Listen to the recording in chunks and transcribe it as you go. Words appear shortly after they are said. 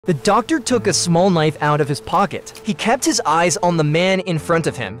The doctor took a small knife out of his pocket. He kept his eyes on the man in front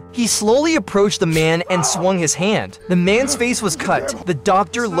of him. He slowly approached the man and swung his hand. The man's face was cut. The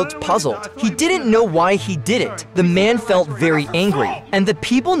doctor looked puzzled. He didn't know why he did it. The man felt very angry, and the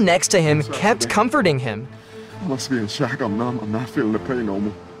people next to him kept comforting him. I must be in shock. I'm numb. I'm not feeling the pain no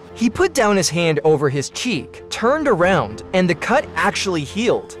more. He put down his hand over his cheek, turned around, and the cut actually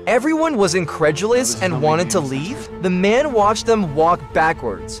healed. Everyone was incredulous and wanted to leave. The man watched them walk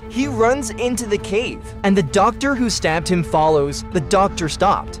backwards. He runs into the cave, and the doctor who stabbed him follows. The doctor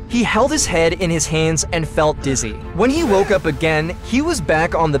stopped. He held his head in his hands and felt dizzy. When he woke up again, he was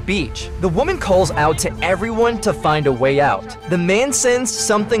back on the beach. The woman calls out to everyone to find a way out. The man sensed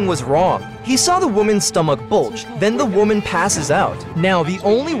something was wrong. He saw the woman's stomach bulge, then the woman passes out. Now the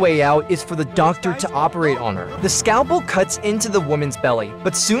only way out is for the doctor to operate on her. The scalpel cuts into the woman's belly,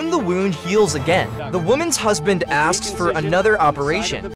 but soon the wound heals again. The woman's husband asks for another operation.